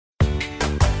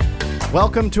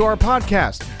Welcome to our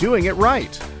podcast, Doing It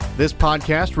Right. This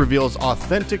podcast reveals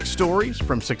authentic stories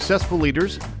from successful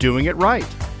leaders doing it right.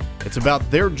 It's about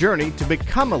their journey to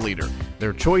become a leader,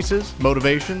 their choices,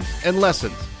 motivations, and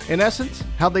lessons. In essence,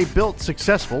 how they built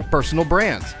successful personal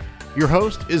brands. Your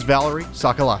host is Valerie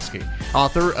Sokolowski,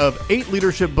 author of 8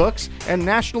 leadership books and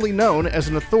nationally known as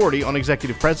an authority on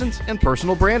executive presence and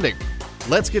personal branding.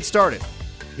 Let's get started.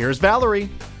 Here's Valerie.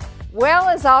 Well,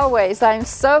 as always, I'm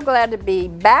so glad to be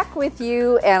back with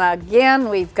you. And again,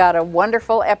 we've got a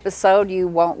wonderful episode you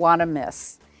won't want to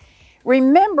miss.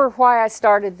 Remember why I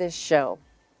started this show.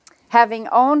 Having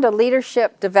owned a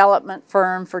leadership development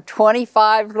firm for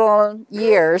 25 long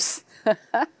years,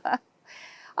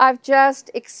 I've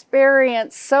just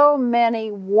experienced so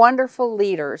many wonderful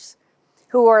leaders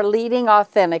who are leading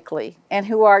authentically and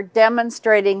who are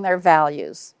demonstrating their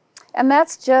values. And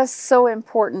that's just so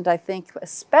important, I think,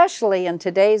 especially in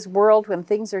today's world when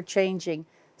things are changing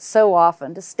so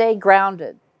often, to stay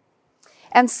grounded.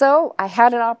 And so I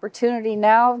had an opportunity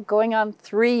now, going on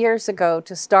 3 years ago,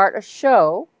 to start a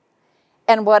show.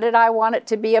 And what did I want it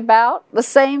to be about? The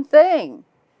same thing.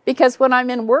 Because when I'm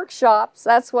in workshops,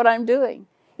 that's what I'm doing,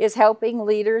 is helping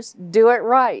leaders do it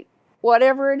right.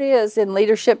 Whatever it is in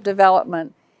leadership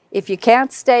development, if you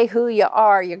can't stay who you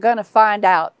are, you're going to find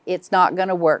out it's not going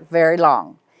to work very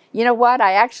long. You know what?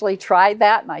 I actually tried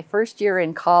that my first year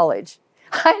in college.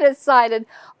 I decided,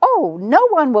 no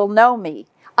one will know me.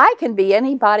 I can be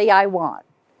anybody I want.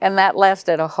 And that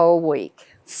lasted a whole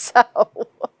week. So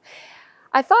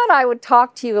I thought I would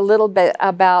talk to you a little bit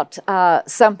about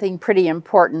something pretty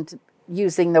important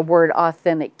using the word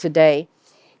authentic today.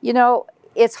 You know,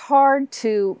 it's hard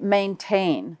to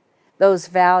maintain those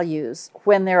values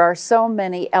when there are so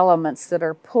many elements that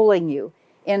are pulling you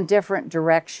in different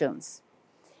directions.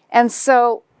 And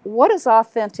so, what does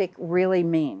authentic really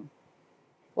mean?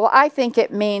 Well, I think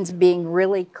it means being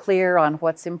really clear on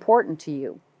what's important to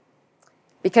you.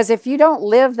 Because if you don't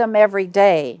live them every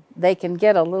day, they can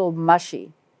get a little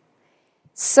mushy.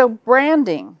 So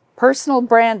branding, personal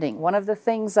branding, one of the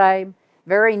things I'm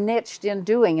very niched in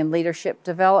doing in leadership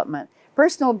development.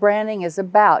 Personal branding is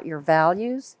about your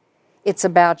values. It's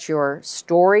about your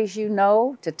stories you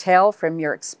know to tell from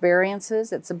your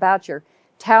experiences. It's about your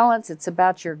talents. It's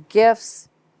about your gifts.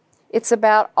 It's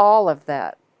about all of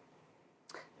that.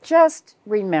 Just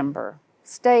remember,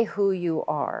 stay who you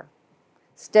are.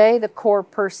 Stay the core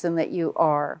person that you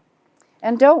are.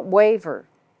 And don't waver,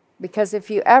 because if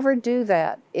you ever do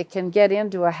that, it can get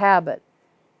into a habit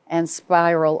and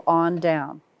spiral on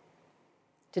down.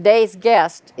 Today's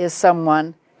guest is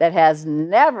someone that has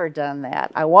never done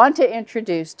that. I want to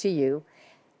introduce to you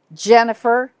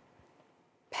Jennifer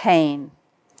Paine.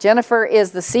 Jennifer is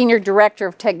the Senior Director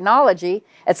of Technology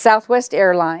at Southwest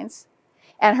Airlines,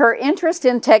 and her interest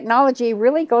in technology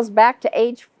really goes back to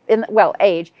age in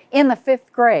the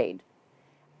 5th grade.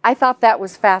 I thought that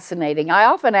was fascinating. I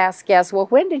often ask guests, well,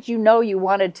 when did you know you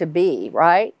wanted to be,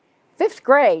 right? 5th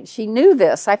grade, she knew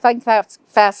this. I think that's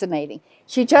fascinating.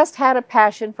 She just had a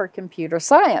passion for computer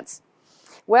science.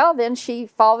 Well, then she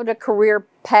followed a career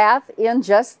path in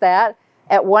just that.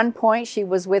 At one point, she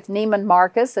was with Neiman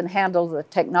Marcus and handled the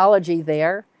technology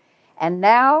there. And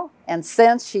now, and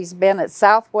since, she's been at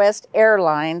Southwest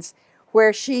Airlines,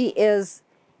 where she is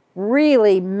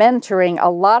really mentoring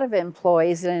a lot of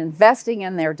employees and investing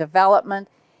in their development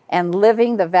and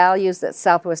living the values that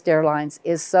Southwest Airlines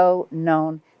is so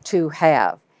known to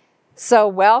have. So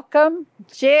welcome,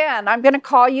 Jenn. I'm going to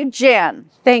call you Jenn.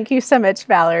 Thank you so much,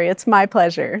 Valerie. It's my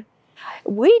pleasure.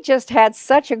 We just had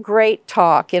such a great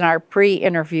talk in our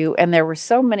pre-interview, and there were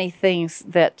so many things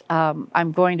that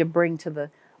I'm going to bring to the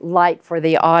light for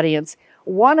the audience.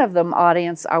 One of them,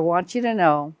 audience, I want you to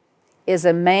know, is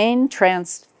a main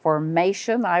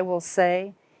transformation, I will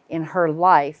say, in her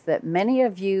life that many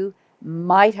of you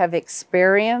might have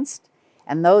experienced,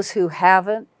 and those who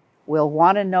haven't will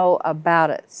want to know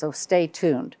about it, so stay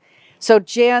tuned. So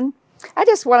Jenn, I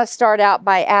just want to start out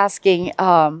by asking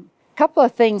a couple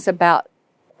of things about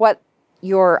what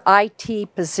your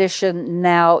IT position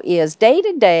now is. Day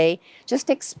to day, just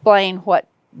explain what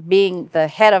being the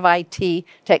head of IT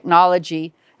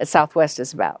technology at Southwest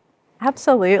is about.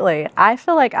 Absolutely. I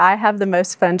feel like I have the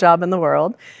most fun job in the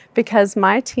world because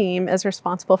my team is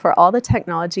responsible for all the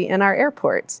technology in our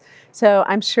airports. So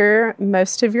I'm sure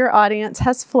most of your audience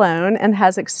has flown and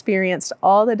has experienced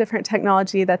all the different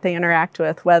technology that they interact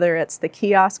with, whether it's the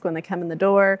kiosk when they come in the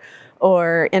door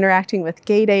or interacting with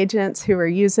gate agents who are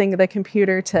using the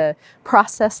computer to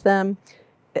process them.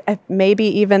 Maybe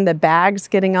even the bags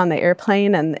getting on the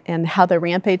airplane and how the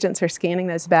ramp agents are scanning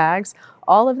those bags.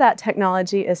 all of that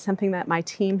technology is something that my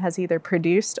team has either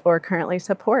produced or currently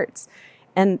supports.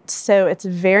 And so it's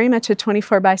very much a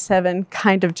 24/7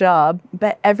 kind of job,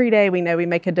 but every day we know we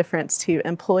make a difference to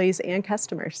employees and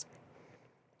customers.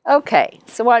 Okay,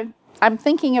 so I'm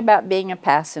thinking about being a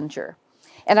passenger,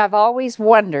 and I've always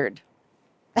wondered,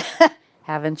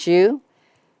 haven't you,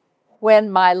 when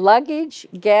my luggage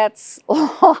gets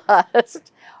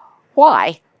lost,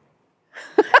 why?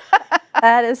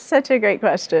 That is such a great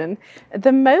question.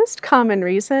 The most common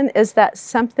reason is that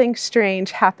something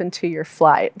strange happened to your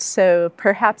flight. So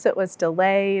perhaps it was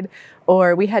delayed,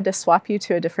 or we had to swap you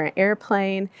to a different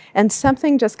airplane, and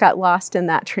something just got lost in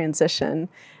that transition.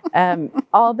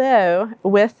 Although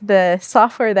with the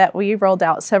software that we rolled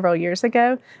out several years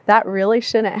ago, that really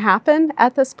shouldn't happen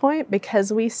at this point,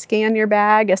 because we scan your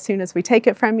bag as soon as we take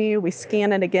it from you. We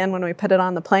scan it again when we put it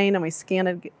on the plane, and we scan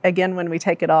it again when we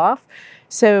take it off.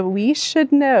 So we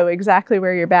should know exactly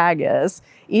where your bag is,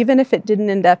 even if it didn't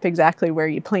end up exactly where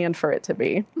you planned for it to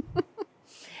be.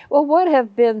 Well, what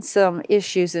have been some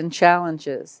issues and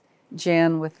challenges,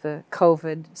 Jen, with the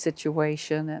COVID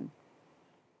situation and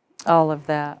all of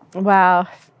that? Wow.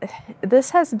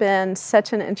 This has been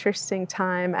such an interesting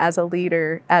time as a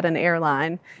leader at an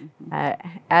airline.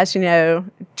 As you know,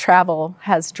 travel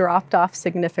has dropped off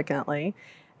significantly.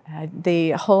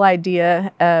 The whole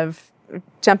idea of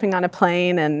jumping on a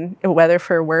plane, and whether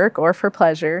for work or for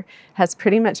pleasure, has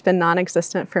pretty much been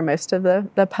non-existent for most of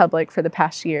the public for the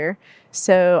past year.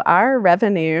 So our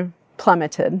revenue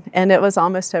plummeted, and it was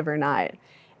almost overnight.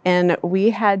 And we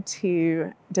had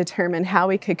to determine how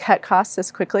we could cut costs as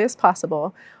quickly as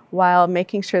possible while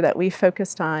making sure that we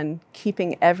focused on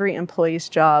keeping every employee's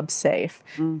job safe,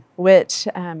 which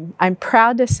I'm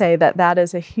proud to say that that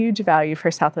is a huge value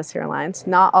for Southwest Airlines.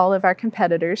 Not all of our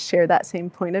competitors share that same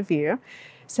point of view.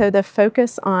 So the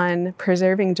focus on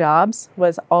preserving jobs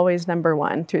was always number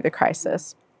one through the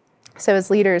crisis. So as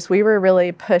leaders, we were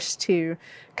really pushed to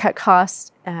cut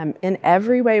costs in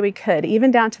every way we could,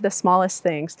 even down to the smallest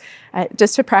things.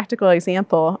 Just a practical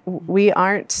example, we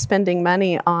aren't spending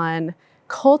money on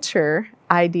culture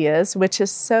ideas, which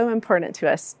is so important to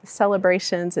us,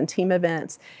 celebrations and team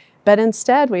events. But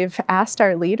instead, we've asked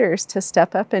our leaders to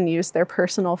step up and use their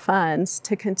personal funds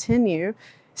to continue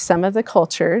some of the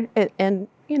culture, and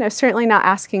certainly not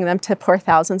asking them to pour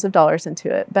thousands of dollars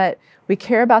into it, but we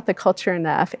care about the culture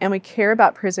enough, and we care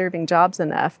about preserving jobs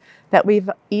enough that we've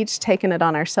each taken it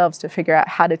on ourselves to figure out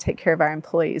how to take care of our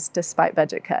employees despite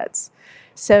budget cuts.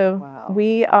 So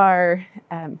we are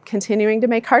continuing to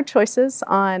make hard choices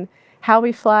on how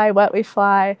we fly, what we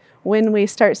fly, when we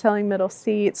start selling middle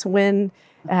seats,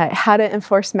 how to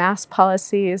enforce mask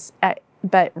policies.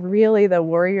 But really, the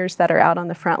warriors that are out on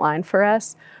the front line for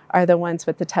us are the ones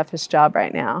with the toughest job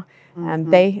right now.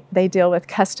 They deal with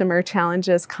customer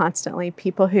challenges constantly,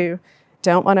 people who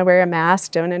don't want to wear a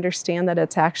mask, don't understand that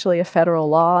it's actually a federal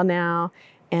law now,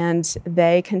 and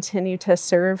they continue to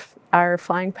serve our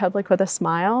flying public with a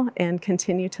smile and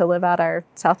continue to live out our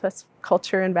Southwest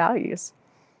culture and values.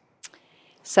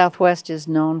 Southwest is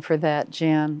known for that,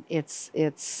 Jen. It's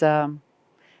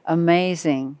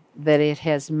amazing that it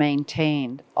has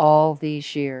maintained all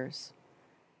these years,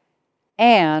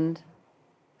 and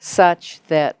such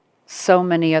that so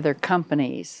many other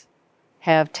companies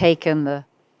have taken the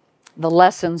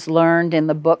lessons learned in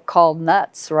the book called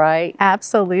Nuts, right?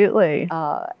 Absolutely.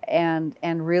 And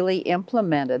really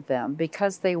implemented them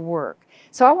because they work.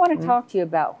 So I want to talk to you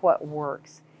about what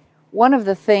works. One of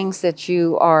the things that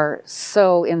you are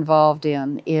so involved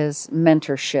in is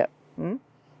mentorship.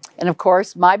 And of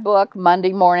course, my book,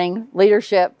 Monday Morning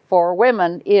Leadership for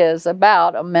Women, is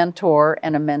about a mentor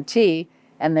and a mentee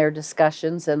and their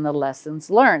discussions and the lessons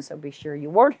learned. So be sure you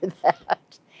order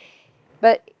that.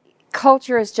 But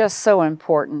culture is just so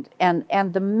important. And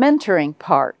the mentoring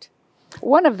part,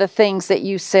 one of the things that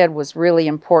you said was really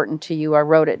important to you, I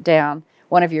wrote it down,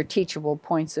 one of your teachable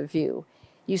points of view.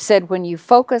 You said when you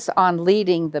focus on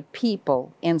leading the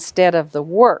people instead of the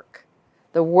work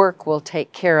will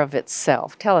take care of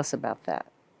itself. Tell us about that.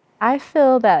 I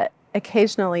feel that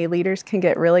occasionally leaders can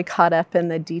get really caught up in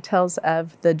the details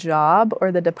of the job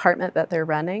or the department that they're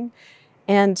running.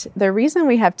 And the reason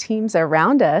we have teams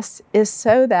around us is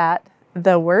so that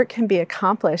the work can be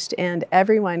accomplished and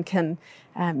everyone can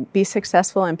be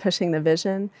successful in pushing the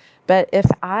vision. But if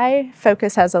I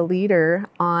focus as a leader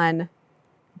on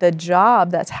the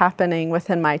job that's happening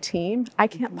within my team, I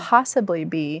can't possibly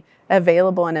be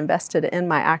available and invested in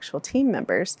my actual team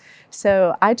members.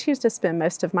 So I choose to spend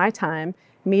most of my time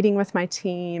meeting with my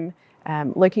team,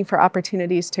 looking for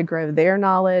opportunities to grow their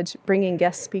knowledge, bringing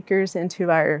guest speakers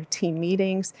into our team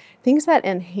meetings, things that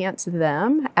enhance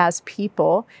them as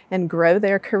people and grow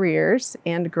their careers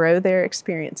and grow their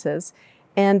experiences.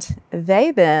 And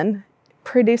they then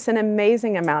produce an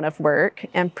amazing amount of work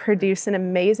and produce an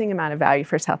amazing amount of value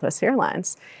for Southwest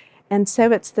Airlines. And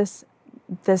so it's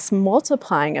this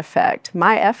multiplying effect.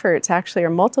 My efforts actually are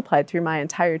multiplied through my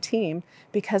entire team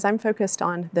because I'm focused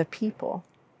on the people.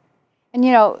 And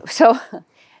so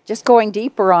just going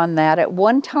deeper on that, at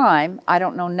one time, I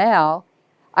don't know now,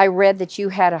 I read that you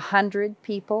had 100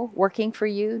 people working for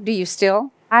you. Do you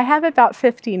still? I have about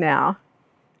 50 now.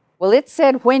 Well, it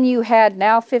said when you had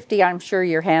now 50, I'm sure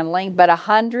you're handling, but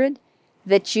 100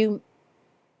 that you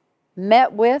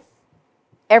met with,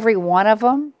 every one of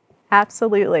them?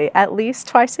 Absolutely. At least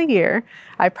twice a year,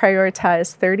 I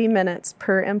prioritize 30 minutes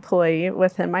per employee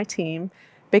within my team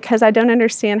because I don't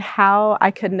understand how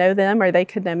I could know them or they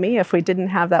could know me if we didn't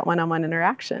have that one-on-one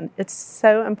interaction. It's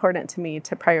so important to me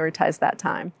to prioritize that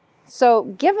time. So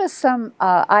give us some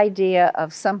idea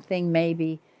of something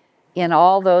maybe in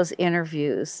all those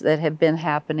interviews that have been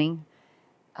happening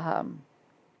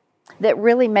that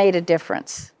really made a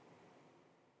difference.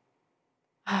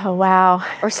 Oh, wow.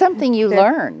 Or something you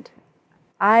learned.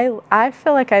 I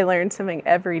feel like I learn something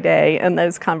every day in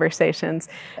those conversations.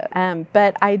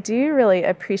 But I do really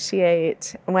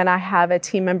appreciate when I have a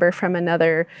team member from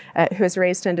another who is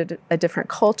raised in a different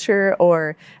culture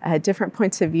or different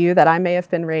points of view that I may have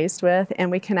been raised with,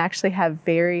 and we can actually have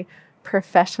very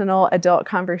professional adult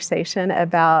conversation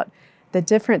about the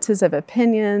differences of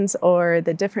opinions or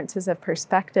the differences of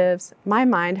perspectives. My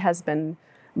mind has been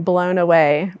blown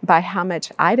away by how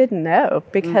much I didn't know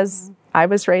because I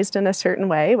was raised in a certain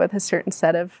way with a certain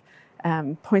set of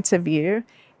points of view.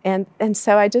 And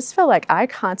so I just feel like I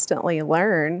constantly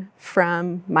learn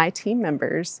from my team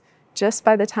members just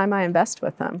by the time I invest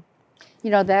with them.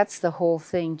 That's the whole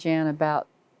thing, Jen, about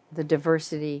the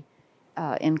diversity,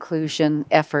 inclusion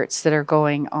efforts that are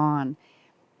going on.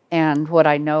 And what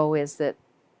I know is that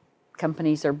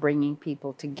companies are bringing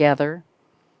people together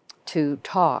to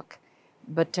talk.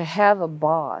 But to have a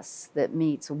boss that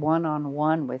meets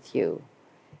one-on-one with you,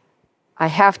 I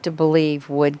have to believe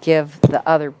would give the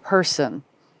other person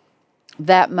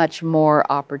that much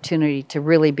more opportunity to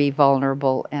really be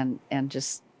vulnerable and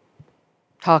just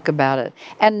talk about it.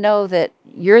 And know that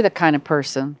you're the kind of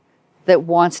person that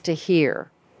wants to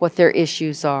hear what their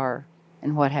issues are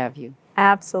and what have you.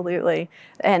 Absolutely.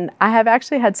 And I have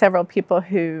actually had several people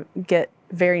who get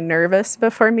very nervous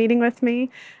before meeting with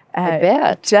me. I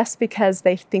bet. Just because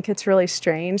they think it's really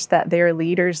strange that their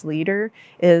leader's leader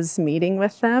is meeting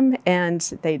with them and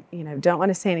they don't want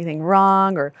to say anything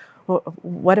wrong or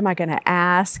what am I going to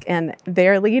ask? And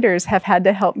their leaders have had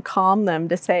to help calm them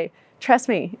to say, trust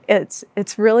me, it's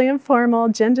really informal.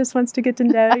 Jen just wants to get to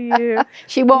know you.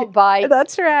 She won't bite.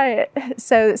 That's right.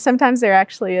 So sometimes there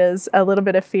actually is a little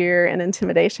bit of fear and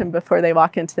intimidation before they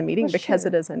walk into the meeting because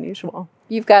it is unusual.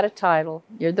 You've got a title.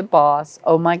 You're the boss.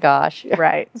 Oh my gosh.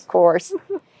 Right. Of course.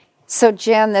 So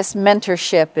Jen, this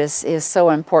mentorship is so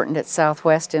important at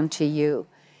Southwest and to you.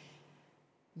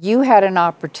 You had an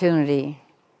opportunity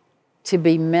to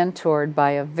be mentored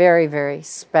by a very, very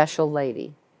special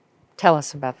lady. Tell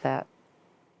us about that.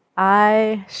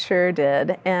 I sure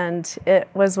did, and it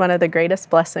was one of the greatest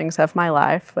blessings of my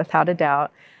life, without a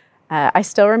doubt. I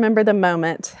still remember the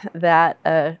moment that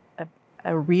a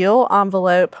real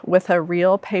envelope with a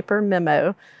real paper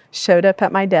memo showed up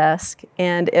at my desk,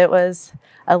 and it was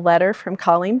a letter from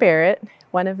Colleen Barrett,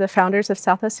 one of the founders of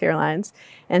Southwest Airlines,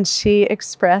 and she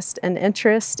expressed an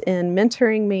interest in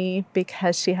mentoring me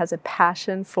because she has a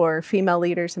passion for female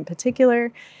leaders in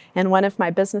particular. And one of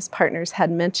my business partners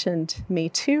had mentioned me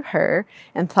to her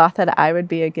and thought that I would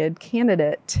be a good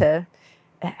candidate to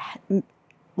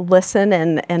listen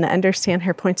and understand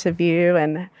her points of view.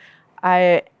 And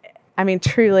I mean,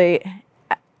 truly,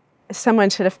 someone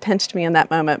should have pinched me in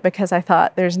that moment because I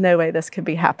thought there's no way this could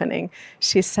be happening.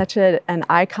 She's such an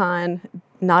icon,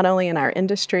 not only in our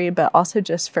industry, but also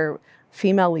just for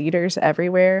female leaders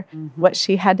everywhere. What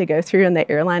she had to go through in the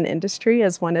airline industry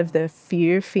as one of the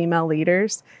few female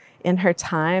leaders in her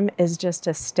time is just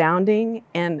astounding.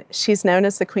 And she's known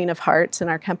as the Queen of Hearts in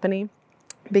our company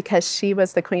because she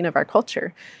was the queen of our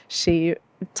culture. She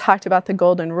talked about the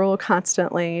golden rule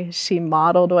constantly. She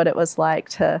modeled what it was like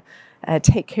to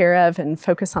take care of and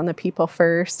focus on the people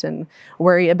first and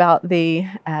worry about the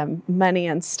money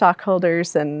and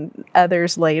stockholders and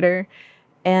others later.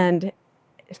 And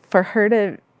for her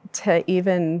to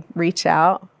even reach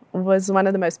out was one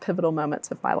of the most pivotal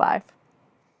moments of my life.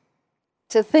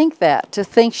 To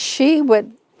think she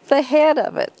would the head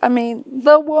of it. I mean,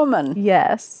 the woman.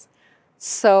 Yes.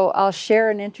 So I'll share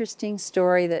an interesting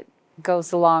story that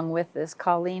goes along with this.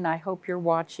 Colleen, I hope you're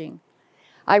watching.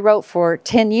 I wrote for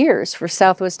 10 years for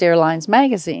Southwest Airlines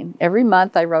magazine. Every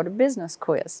month I wrote a business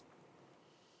quiz.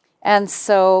 And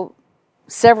so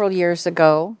several years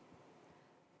ago,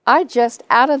 I just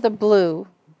out of the blue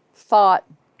thought,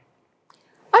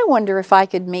 I wonder if I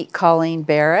could meet Colleen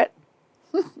Barrett.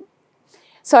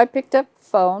 So I picked up the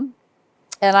phone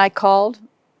and I called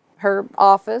her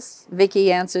office.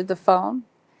 Vicki answered the phone.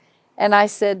 And I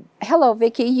said, hello,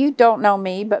 Vicki, you don't know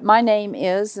me, but my name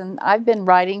is, and I've been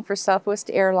writing for Southwest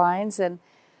Airlines, and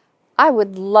I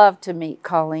would love to meet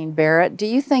Colleen Barrett. Do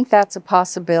you think that's a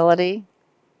possibility?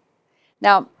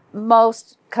 Now,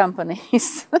 most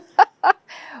companies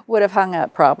would have hung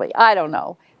up probably. I don't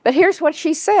know. But here's what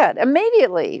she said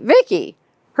immediately. Vicki,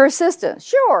 her assistant,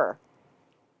 sure.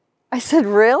 I said,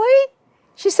 really?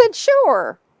 She said,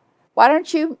 sure. Why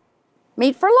don't you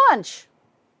meet for lunch?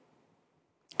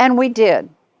 And we did.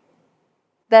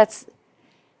 That's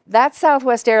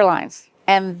Southwest Airlines,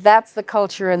 and that's the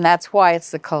culture, and that's why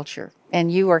it's the culture.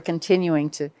 And you are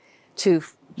continuing to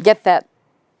get that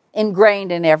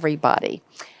ingrained in everybody.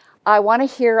 I want to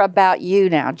hear about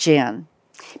you now, Jenn,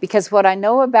 because what I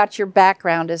know about your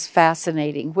background is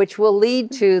fascinating, which will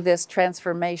lead to this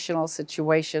transformational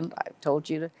situation I've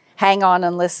told you to hang on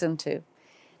and listen to.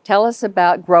 Tell us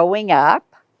about growing up.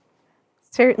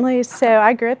 Certainly. So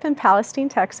I grew up in Palestine,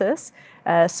 Texas,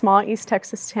 a small East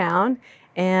Texas town.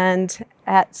 And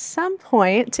at some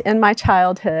point in my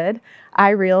childhood,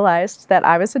 I realized that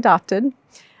I was adopted.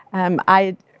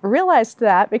 I realized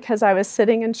that because I was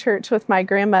sitting in church with my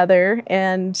grandmother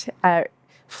and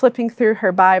flipping through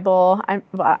her Bible.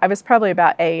 I was probably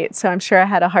about 8, so I'm sure I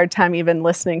had a hard time even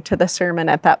listening to the sermon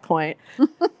at that point.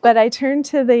 But I turned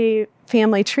to the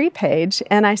family tree page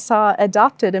and I saw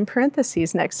adopted in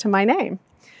parentheses next to my name.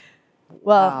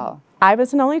 Well, wow. I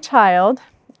was an only child.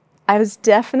 I was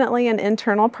definitely an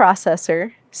internal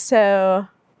processor, so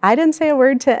I didn't say a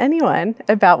word to anyone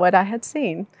about what I had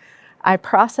seen. I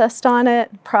processed on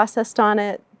it,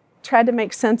 tried to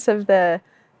make sense of the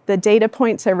data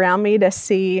points around me to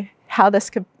see how this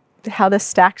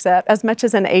stacks up, as much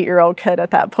as an 8-year-old could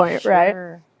at that point, sure.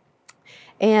 Right?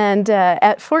 And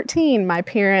at 14, my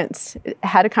parents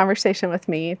had a conversation with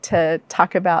me to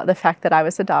talk about the fact that I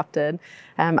was adopted.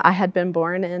 I had been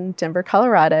born in Denver,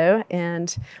 Colorado,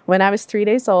 and when I was 3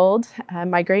 days old,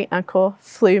 my great uncle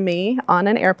flew me on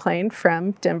an airplane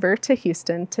from Denver to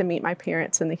Houston to meet my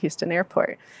parents in the Houston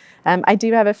airport. I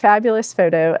do have a fabulous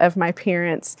photo of my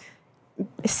parents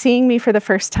seeing me for the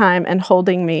first time and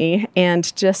holding me,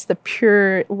 and just the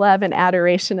pure love and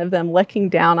adoration of them looking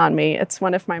down on me. It's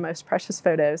one of my most precious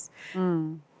photos.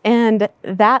 Mm. And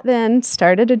that then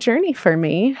started a journey for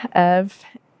me of,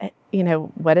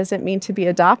 what does it mean to be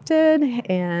adopted?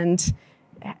 And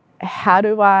how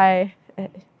do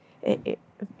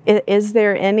is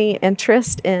there any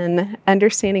interest in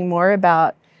understanding more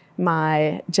about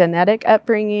my genetic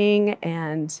upbringing,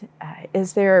 and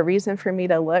is there a reason for me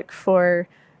to look for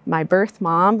my birth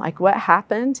mom? Like, what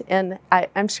happened? And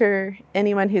I'm sure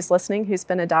anyone who's listening who's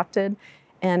been adopted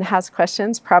and has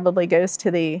questions probably goes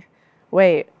to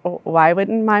wait, why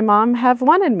wouldn't my mom have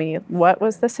wanted me? What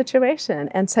was the situation?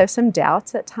 And so some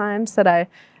doubts at times that I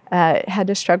had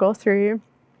to struggle through.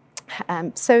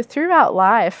 So throughout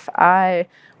life, I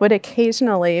would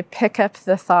occasionally pick up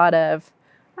the thought of,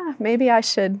 maybe I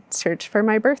should search for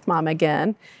my birth mom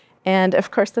again. And of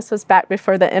course, this was back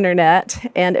before the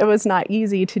internet, and it was not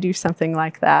easy to do something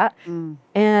like that. Mm.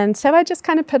 And so I just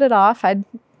kind of put it off. I'd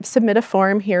submit a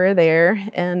form here or there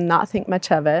and not think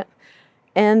much of it.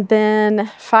 And then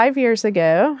 5 years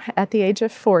ago, at the age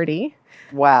of 40,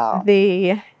 wow,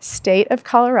 the state of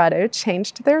Colorado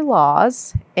changed their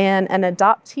laws, and an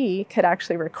adoptee could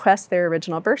actually request their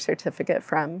original birth certificate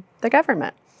from the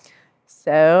government.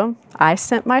 So I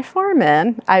sent my form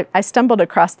in. I stumbled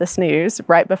across this news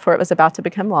right before it was about to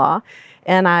become law,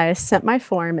 and I sent my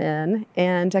form in,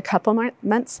 and a couple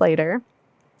months later,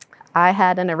 I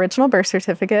had an original birth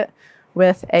certificate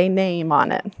with a name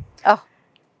on it. Oh.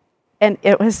 And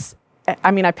it was,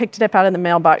 I picked it up out of the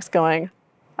mailbox going,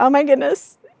 oh my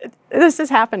goodness, this is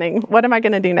happening. What am I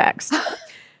going to do next?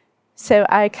 So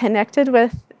I connected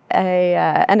with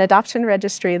an adoption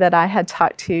registry that I had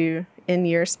talked to in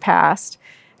years past,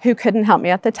 who couldn't help me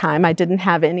at the time. I didn't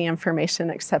have any information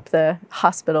except the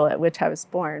hospital at which I was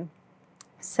born.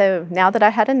 So now that I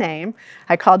had a name,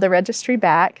 I called the registry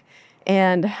back,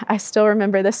 and I still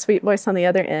remember this sweet voice on the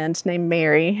other end named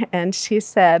Mary, and she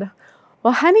said,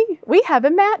 well, honey, we have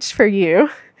a match for you.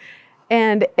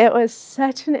 And it was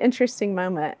such an interesting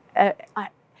moment.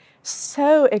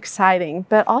 so exciting,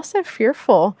 but also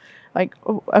fearful. Like,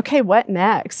 okay, what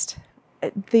next?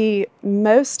 The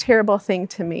most terrible thing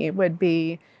to me would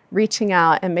be reaching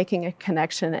out and making a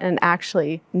connection and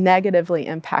actually negatively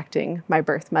impacting my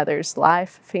birth mother's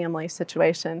life, family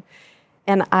situation.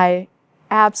 And I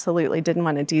absolutely didn't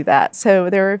want to do that. So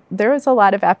there was a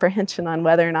lot of apprehension on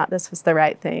whether or not this was the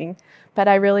right thing. But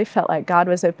I really felt like God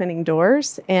was opening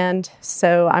doors. And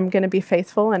so I'm going to be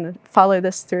faithful and follow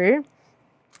this through.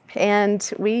 And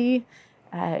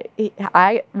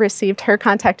I received her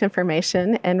contact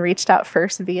information and reached out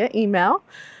first via email.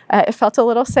 It felt a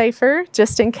little safer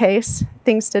just in case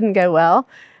things didn't go well.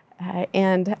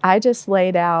 And I just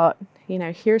laid out,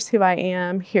 here's who I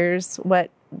am. Here's what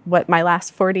my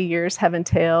last 40 years have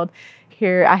entailed.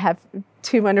 Here I have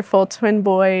 2 wonderful twin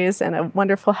boys and a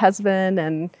wonderful husband,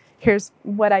 and here's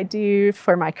what I do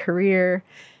for my career.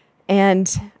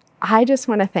 And I just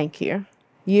want to thank you.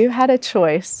 You had a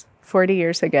choice 40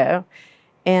 years ago,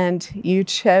 and you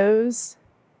chose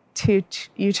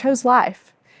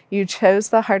life. You chose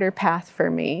the harder path for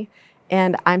me.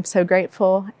 And I'm so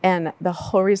grateful. And the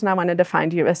whole reason I wanted to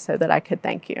find you is so that I could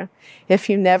thank you. If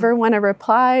you never want to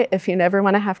reply, if you never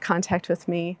want to have contact with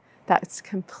me, that's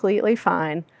completely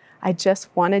fine. I just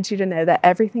wanted you to know that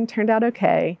everything turned out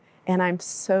okay. And I'm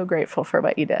so grateful for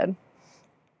what you did.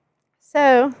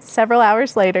 So several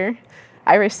hours later,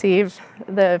 I received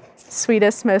the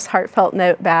sweetest, most heartfelt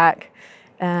note back.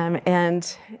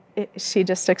 She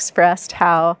just expressed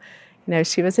how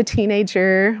she was a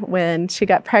teenager when she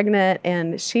got pregnant,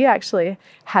 and she actually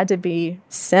had to be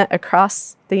sent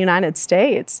across the United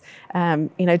States,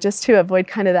 just to avoid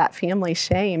kind of that family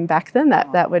shame. Back then,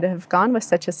 that would have gone with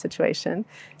such a situation.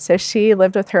 So she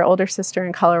lived with her older sister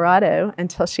in Colorado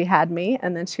until she had me,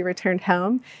 and then she returned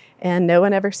home, and no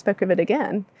one ever spoke of it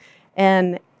again.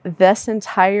 And this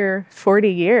entire 40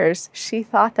 years, she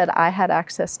thought that I had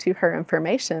access to her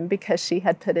information because she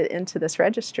had put it into this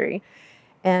registry,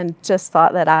 and just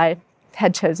thought that I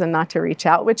had chosen not to reach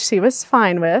out, which she was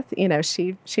fine with.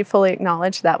 She fully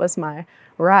acknowledged that was my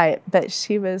right, but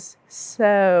she was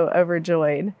so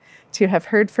overjoyed to have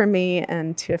heard from me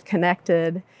and to have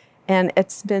connected. And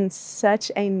it's been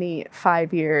such a neat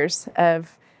 5 years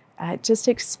of just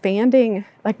expanding.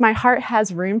 Like, my heart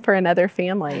has room for another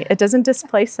family. It doesn't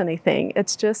displace anything.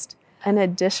 It's just an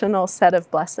additional set of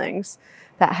blessings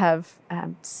that have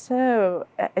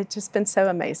it's just been so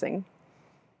amazing.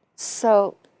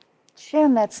 So,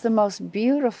 Jenn, that's the most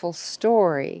beautiful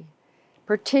story,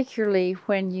 particularly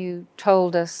when you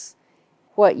told us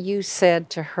what you said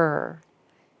to her,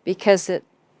 because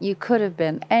you could have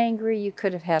been angry, you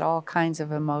could have had all kinds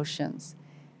of emotions,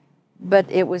 but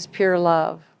it was pure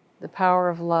love, the power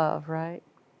of love, right?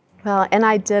 Well, and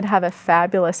I did have a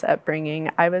fabulous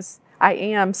upbringing. I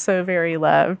am so very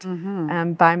loved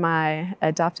by my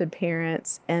adopted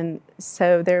parents, and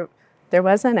so there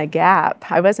wasn't a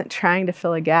gap. I wasn't trying to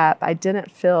fill a gap. I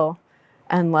didn't feel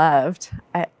unloved.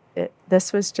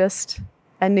 This was just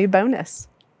a new bonus.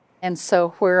 And so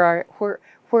where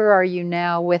are you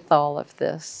now with all of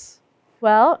this?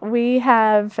 Well, we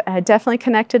have definitely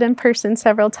connected in person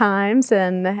several times,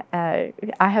 and I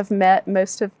have met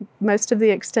most of the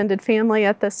extended family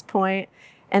at this point,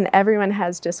 and everyone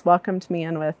has just welcomed me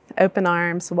in with open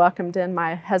arms, welcomed in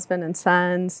my husband and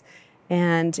sons,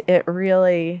 and it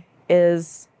really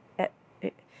is,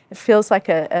 it feels like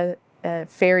a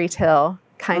fairy tale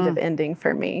kind of ending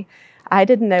for me. I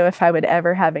didn't know if I would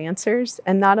ever have answers.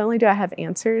 And not only do I have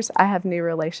answers, I have new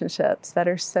relationships that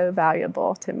are so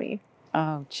valuable to me.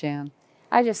 Oh, Jenn,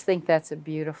 I just think that's a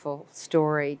beautiful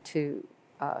story to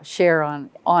share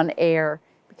on air,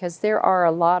 because there are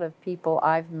a lot of people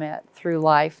I've met through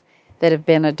life that have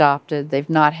been adopted. They've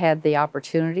not had the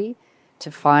opportunity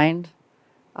to find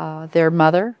their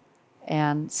mother.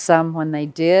 And some, when they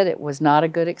did, it was not a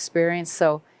good experience.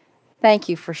 So thank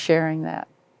you for sharing that.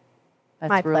 That's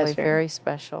My really pleasure. very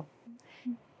special.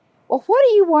 Well, what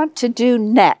do you want to do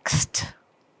next?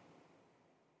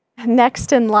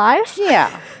 Next in life?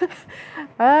 Yeah.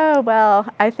 Oh, well,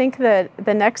 I think that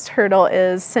the next hurdle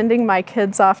is sending my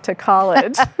kids off to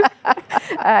college.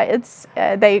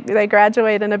 They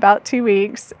graduate in about 2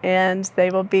 weeks, and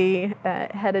they will be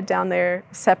headed down their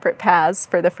separate paths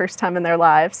for the first time in their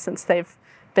lives, since they've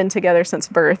been together since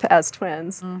birth as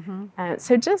twins.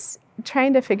 So just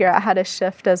trying to figure out how to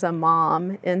shift as a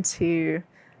mom into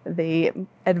the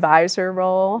advisor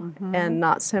role and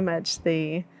not so much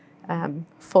the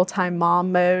full-time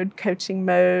mom mode, coaching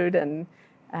mode. And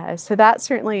so that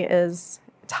certainly is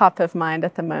top of mind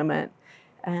at the moment.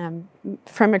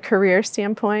 From a career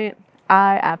standpoint,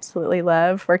 I absolutely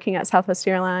love working at Southwest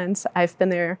Airlines. I've been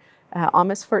there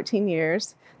almost 14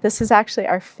 years. This is actually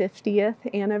our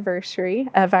 50th anniversary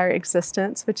of our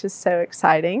existence, which is so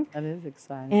exciting. That is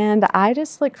exciting. And I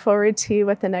just look forward to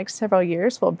what the next several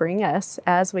years will bring us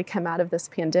as we come out of this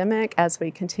pandemic, as we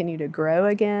continue to grow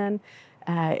again,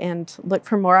 and look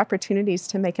for more opportunities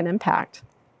to make an impact.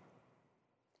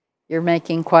 You're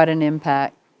making quite an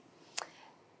impact.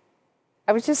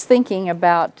 I was just thinking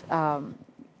about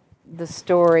the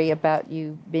story about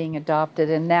you being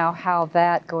adopted, and now how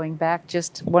that, going back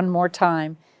just one more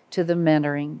time to the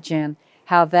mentoring, Jenn,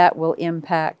 how that will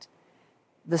impact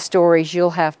the stories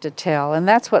you'll have to tell. And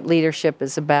that's what leadership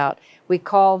is about. We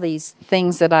call these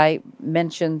things that I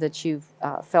mentioned that you've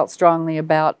felt strongly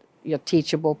about your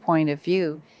teachable point of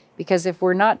view, because if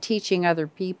we're not teaching other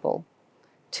people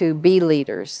to be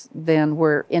leaders, then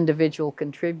we're individual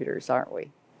contributors, aren't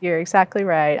we? You're exactly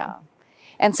right. Yeah.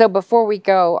 And so before we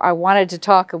go, I wanted to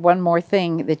talk of one more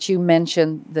thing that you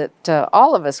mentioned that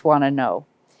all of us want to know.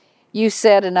 You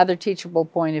said, another teachable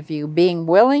point of view, being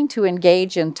willing to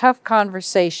engage in tough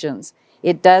conversations.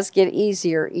 It does get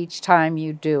easier each time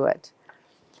you do it.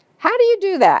 How do you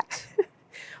do that?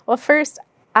 Well, first,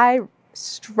 I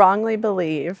strongly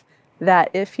believe that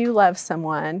if you love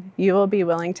someone, you will be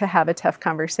willing to have a tough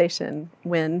conversation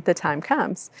when the time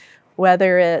comes.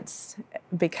 Whether it's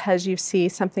because you see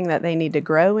something that they need to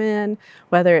grow in,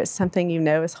 whether it's something you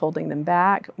know is holding them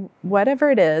back, whatever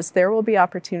it is, there will be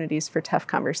opportunities for tough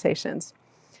conversations.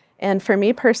 And for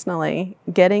me personally,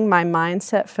 getting my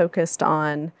mindset focused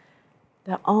on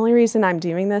the only reason I'm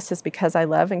doing this is because I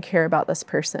love and care about this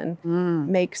person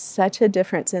makes such a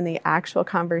difference in the actual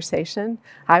conversation.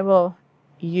 I will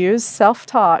use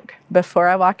self-talk before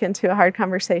I walk into a hard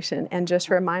conversation and just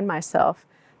remind myself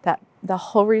that the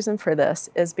whole reason for this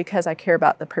is because I care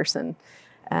about the person.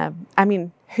 I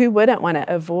mean, who wouldn't want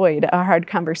to avoid a hard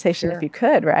conversation if you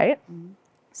could, right?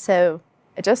 So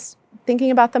just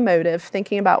thinking about the motive,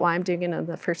 thinking about why I'm doing it in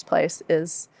the first place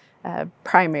is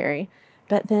primary.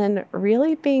 But then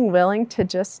really being willing to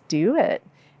just do it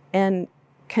and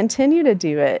continue to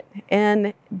do it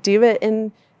and do it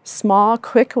in small,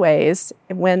 quick ways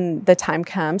when the time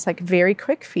comes, like very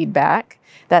quick feedback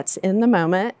that's in the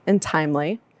moment and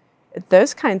timely.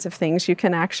 Those kinds of things, you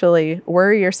can actually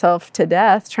worry yourself to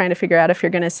death trying to figure out if you're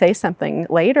going to say something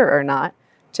later or not.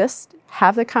 Just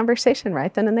have the conversation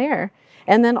right then and there.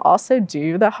 And then also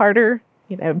do the harder,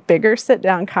 bigger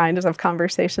sit-down kinds of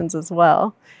conversations as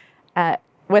well.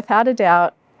 Without a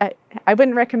doubt, I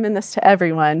wouldn't recommend this to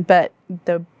everyone, but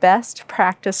the best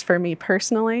practice for me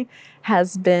personally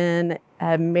has been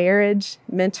a marriage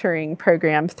mentoring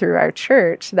program through our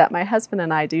church that my husband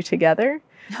and I do together.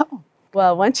 Oh.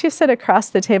 Well, once you sit across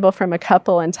the table from a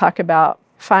couple and talk about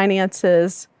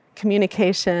finances,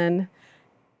 communication,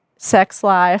 sex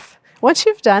life, once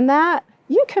you've done that,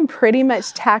 you can pretty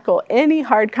much tackle any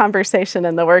hard conversation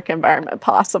in the work environment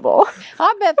possible.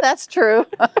 I bet that's true.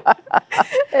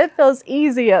 It feels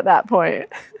easy at that point.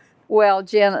 Well,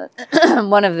 Jenn,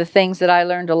 one of the things that I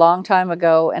learned a long time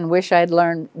ago and wish I'd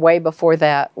learned way before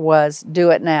that was do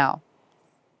it now.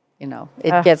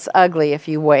 It gets ugly if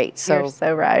you wait. So, you're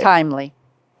so right. Timely.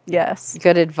 Yes.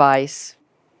 Good advice.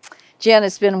 Jenn,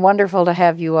 it's been wonderful to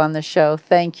have you on the show.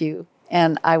 Thank you.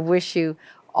 And I wish you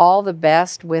all the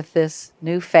best with this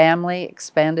new family,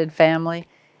 expanded family.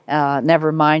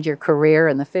 Never mind your career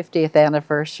and the 50th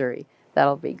anniversary.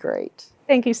 That'll be great.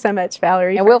 Thank you so much,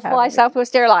 Valerie. And we'll fly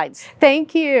Southwest Airlines.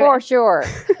 Thank you. For sure.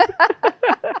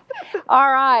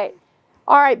 All right.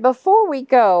 All right, before we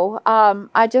go,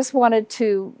 I just wanted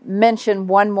to mention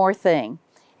one more thing,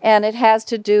 and it has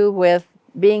to do with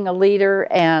being a leader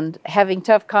and having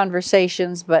tough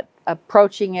conversations, but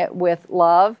approaching it with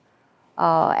love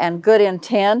and good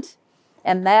intent,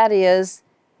 and that is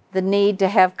the need to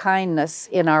have kindness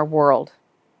in our world,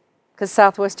 because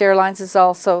Southwest Airlines is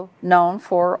also known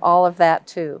for all of that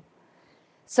too.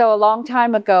 So a long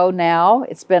time ago now,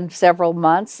 it's been several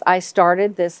months, I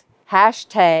started this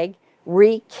hashtag,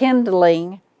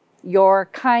 rekindling your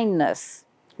kindness.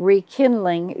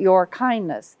 Rekindling your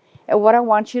kindness. And what I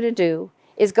want you to do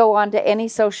is go on to any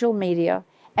social media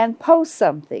and post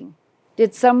something.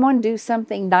 Did someone do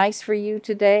something nice for you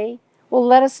today? Well,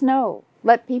 let us know.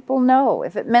 Let people know.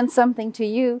 If it meant something to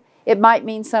you, it might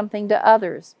mean something to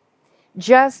others.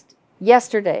 Just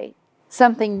yesterday,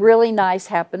 something really nice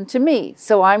happened to me.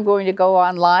 So I'm going to go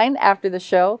online after the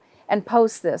show and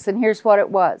post this. And here's what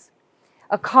it was.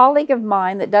 A colleague of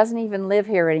mine that doesn't even live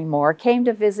here anymore came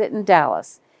to visit in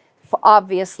Dallas,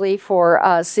 obviously for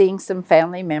seeing some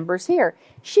family members here.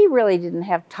 She really didn't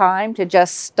have time to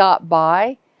just stop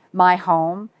by my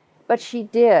home, but she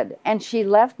did. And she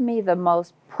left me the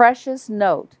most precious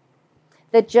note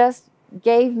that just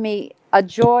gave me a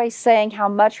joy saying how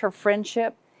much her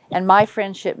friendship and my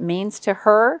friendship means to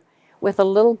her with a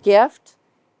little gift.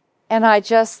 And I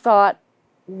just thought,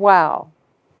 wow,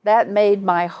 that made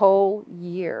my whole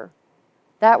year.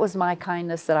 That was my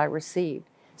kindness that I received.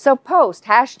 So post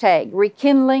hashtag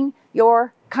rekindling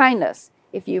your kindness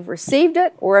if you've received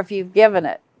it or if you've given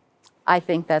it. I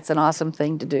think that's an awesome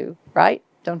thing to do, right?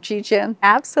 Don't you, Jenn?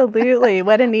 Absolutely.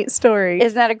 What a neat story.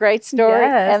 Isn't that a great story?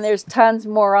 Yes. And there's tons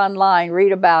more online.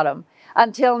 Read about them.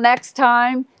 Until next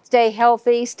time, stay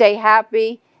healthy, stay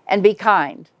happy, and be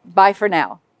kind. Bye for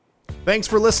now. Thanks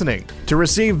for listening. To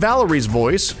receive Valerie's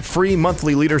voice, free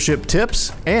monthly leadership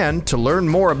tips, and to learn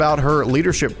more about her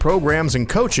leadership programs and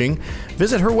coaching,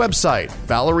 visit her website,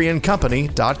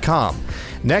 valerieandcompany.com.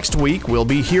 Next week, we'll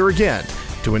be here again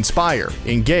to inspire,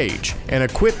 engage, and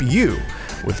equip you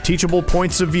with teachable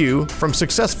points of view from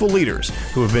successful leaders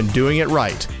who have been doing it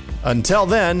right. Until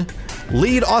then,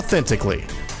 lead authentically.